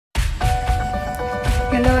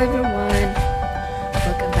Hello everyone,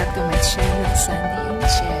 welcome back to my channel, Sandy and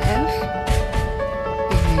Jeff.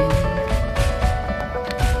 And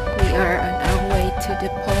we are on our way to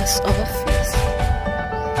the post office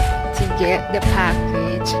to get the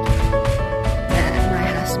package that my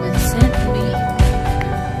husband sent me.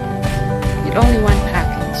 With only one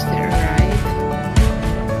package to arrive.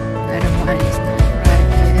 The other one is not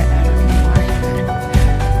arrived yet. I don't know why, but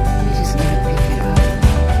we just need to pick it up.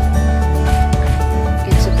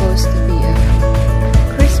 It's supposed to be a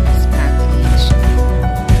Christmas package,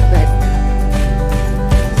 but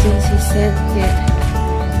since he sent it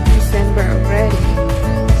December already,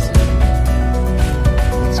 so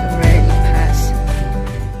it's already past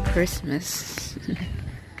Christmas.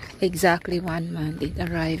 Exactly 1 month it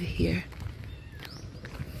arrived here.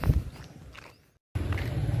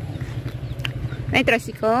 May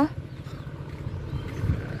tricycle?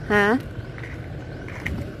 Ha?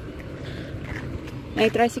 May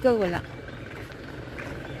tricycle? Wala.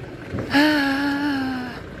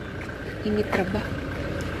 Ah, ingit traba.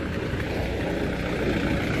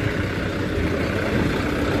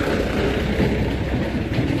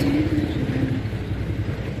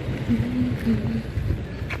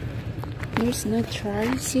 There's no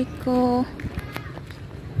tricycle.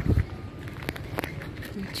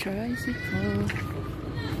 No tricycle.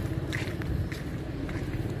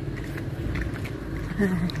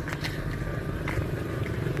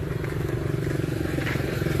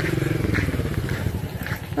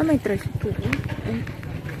 Oh, may tricycle.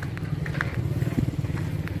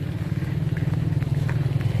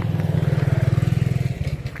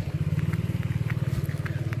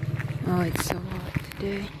 Oh, it's so hot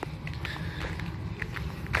today.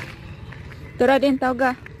 Tura din,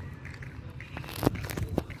 tawag.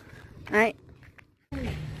 Ay.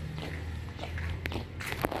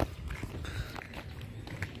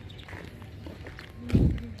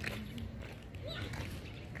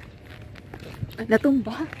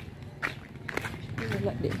 Natumba.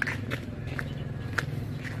 Wala din.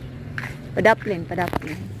 Padaplin.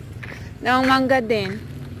 Naong mangga din.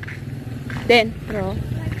 Bro.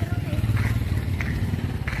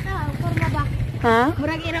 Forma ba? Ha?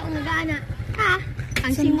 Murag ira ang nagaana. Ha?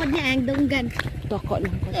 Ang simod niya ang dunggan. Toko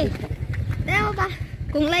lang ko. Dahil ba?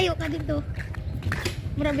 Kung layo ka dito.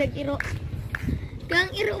 Murag iro.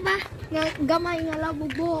 Kang iro ba? Nga gamay nga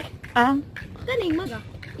labubok. Ang? Kaning maga.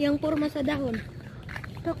 Yang forma sa dahon.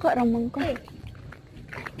 Toko ramang ko.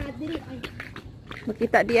 Dili ay.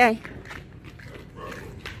 Makita di ay.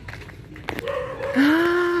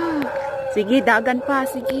 Ah, sige, dagan pa.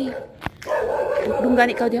 Sige.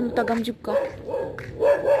 Dunggan ikaw diyan matagam jud ka.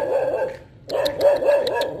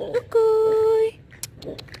 Ukoy.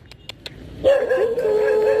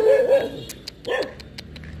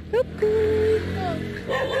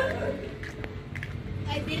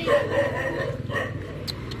 Ay dili.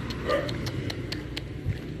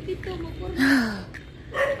 Dito mo forma.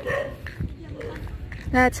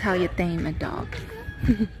 That's how you tame a dog.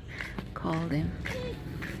 Call them.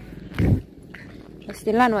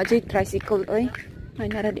 Pastilan, wajay tricycle, oy.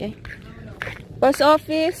 Ay, nara di ay. Post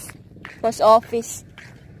office. Post office.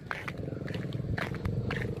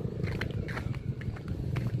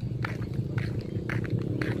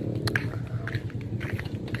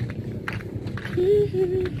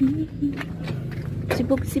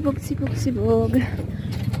 Sibog.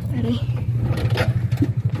 Aray.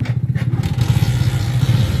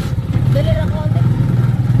 Dali ra ko.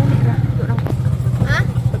 Dali ra. Ito lang. Ha?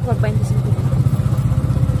 Pag-25.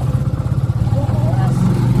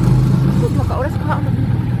 Maka-oras pa ako.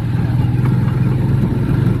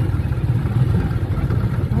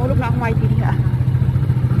 Mahulog na akong YT diha.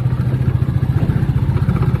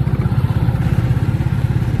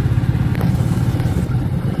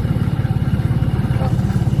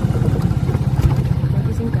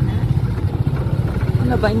 Magising ka na.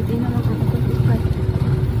 Ano, 20 na lang ako.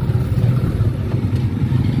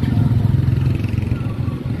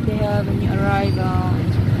 They have when you arrive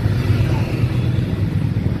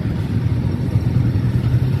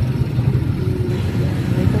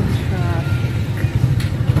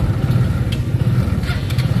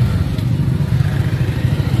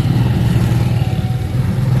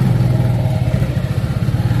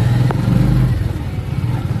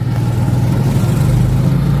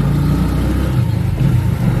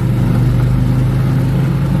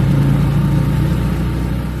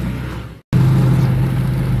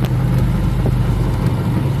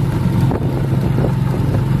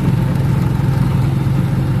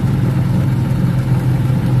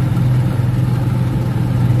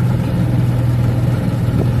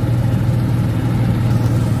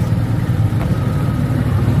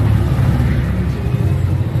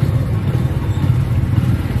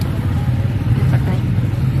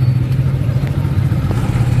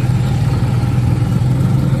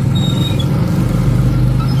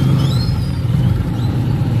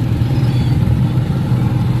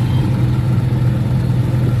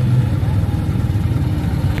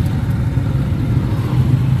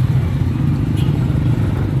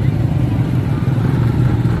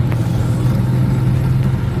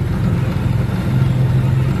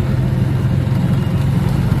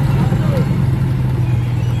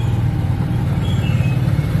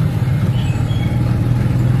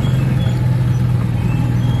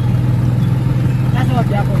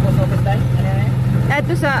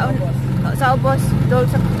sa ubos. Doon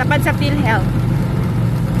sa tapad sa PhilHealth.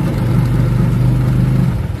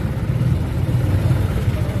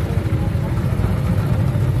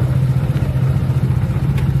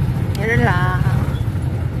 Here lang.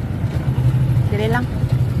 Dire lang.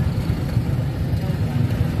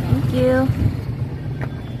 Thank you.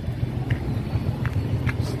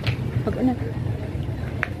 Pag-una.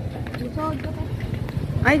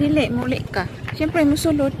 Ay, dili. Muli ka. Siyempre,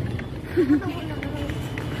 musulod.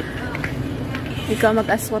 Ikaw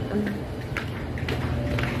mag-aswat.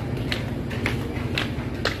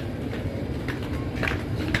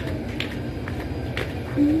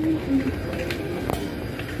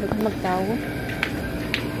 Magtawo.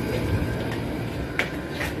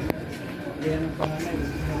 Yan ang panganay.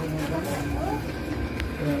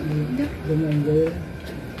 Ganyan gawin.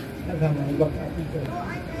 Naghamang baka ito.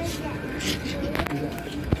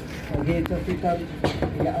 Okay, ito kita.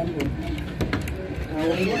 Ilaan mo.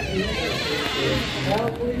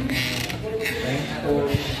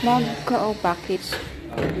 Magka-o package.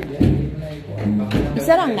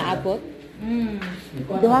 Isa lang naabot.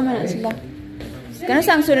 Duha man na sila. Kano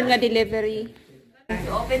sa ang sunod nga delivery?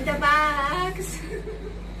 Open the box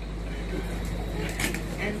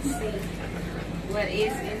and see what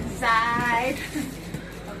is inside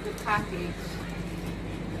of the package.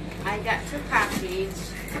 I got 2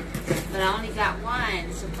 packages, but I only got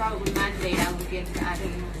 1, so probably Monday I will get the other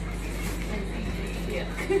one. Yeah.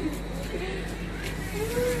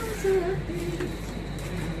 So happy.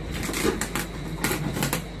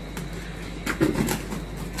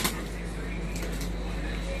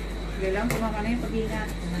 Galang kumaka na yung pag-ingat.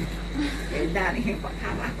 Kaya dali yung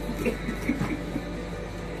pagkama ko.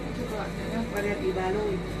 Ito ko, para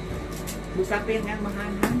ibaloy. Busapin ng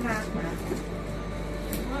mahanghang ba?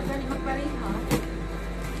 Mga gani magpareha.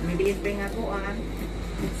 May bilis pa yung akuan.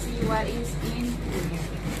 Let's see what is in here.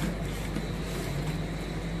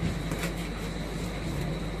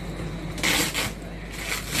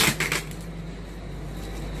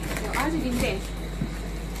 So, si Dinte.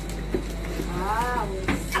 Wow.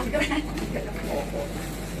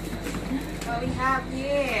 What we have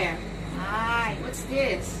here? Hi, what's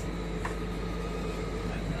this?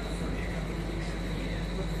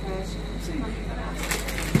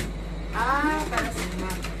 Para sa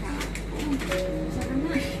maka.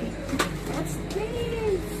 What's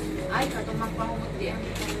this? Ay, katong magpahumot di ang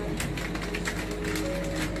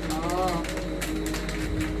oh.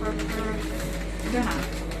 Ito na.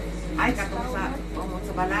 Ay, katong sa pahumot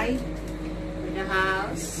sa balay. In the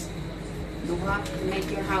house. Duha to make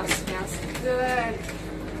your house smells good.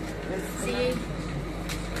 Let's see.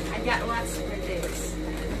 I got what's for this.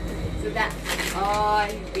 So that, oh,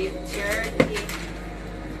 beef jerky.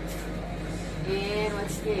 And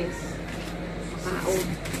what's this?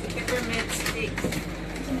 Peppermint sticks.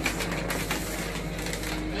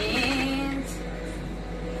 And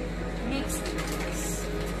mixed this.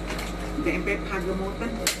 Then pep hagamutan.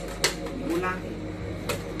 Ulang.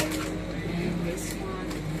 And this one.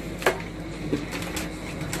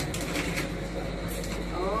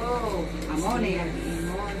 Oh, ammonia.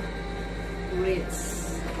 Ritz.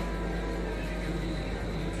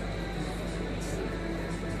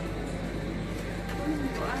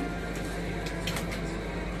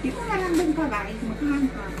 Di ko malang doon pala, magkahan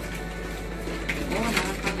ka. Oh,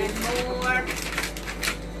 nakapagin more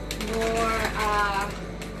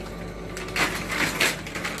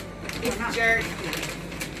beef jerky.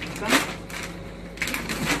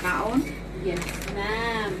 Kaon? Yes,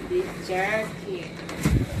 ma'am. Beef jerky.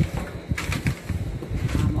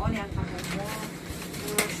 Oh, yan pa mo.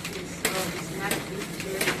 What's this? Oh, it's not beef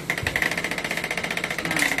jerky.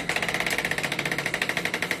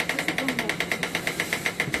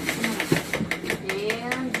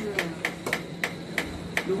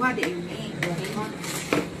 Luha di ini.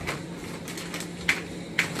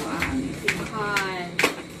 Wah, ini simpan.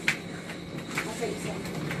 Masa isa?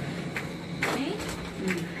 Ini?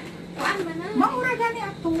 Kuan mana? Maura gani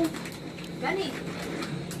ato. Gani.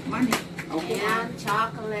 Mani. Okay. And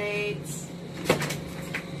chocolates.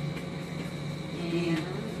 And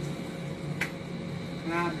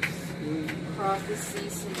crabs. Coffee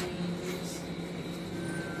seasonings.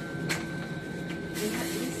 What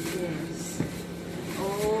is this?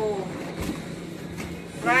 Oh,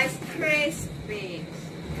 Rice Krispies.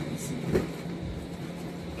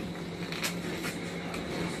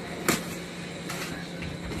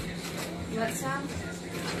 You want some?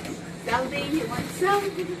 Dalby, you want some?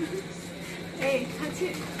 Hey, touch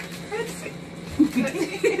it. Touch it.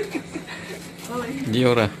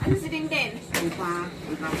 Diora. Ano si Dingding? Upa.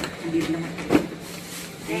 Hindi naman.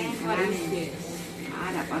 And what is this?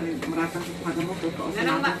 ada pa rin maratang sa pagamo ko ko.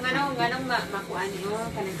 Ganong makuan niyo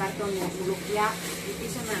kanang karton mo mulukya. Iti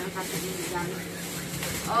sa mga karton ni gamit.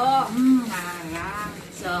 Oh, Marang.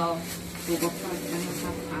 so Tubok pa rin sa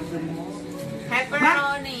pagamo.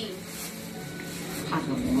 pepperoni.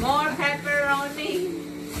 Pagamo. More pepperoni.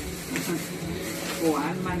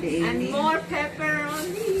 Kuan man di And ini. more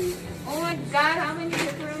pepperoni. Oh my God, how many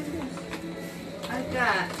pepperoni? I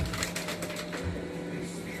got.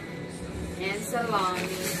 And salami.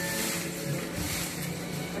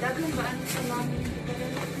 Madagan ba ang salami?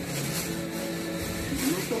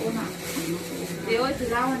 Luto na. Luto na. Di, oy,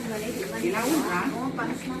 dilawan naman eh. Dilawan ka? Oo,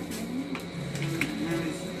 panas na.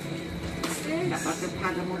 Dapat sa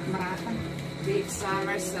pagamo maratang. Beef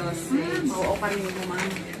summer sausage. Oo pa rin mo man.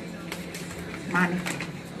 Mani.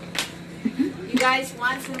 You guys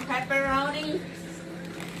want some pepperoni?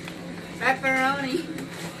 Pepperoni.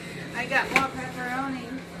 I got more pepperoni.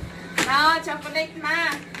 No, chocolate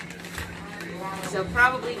na. So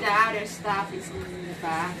probably the other stuff is in the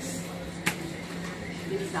box.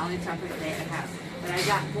 This is the only chocolate that I have. But I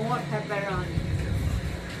got more pepperoni.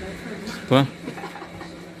 What?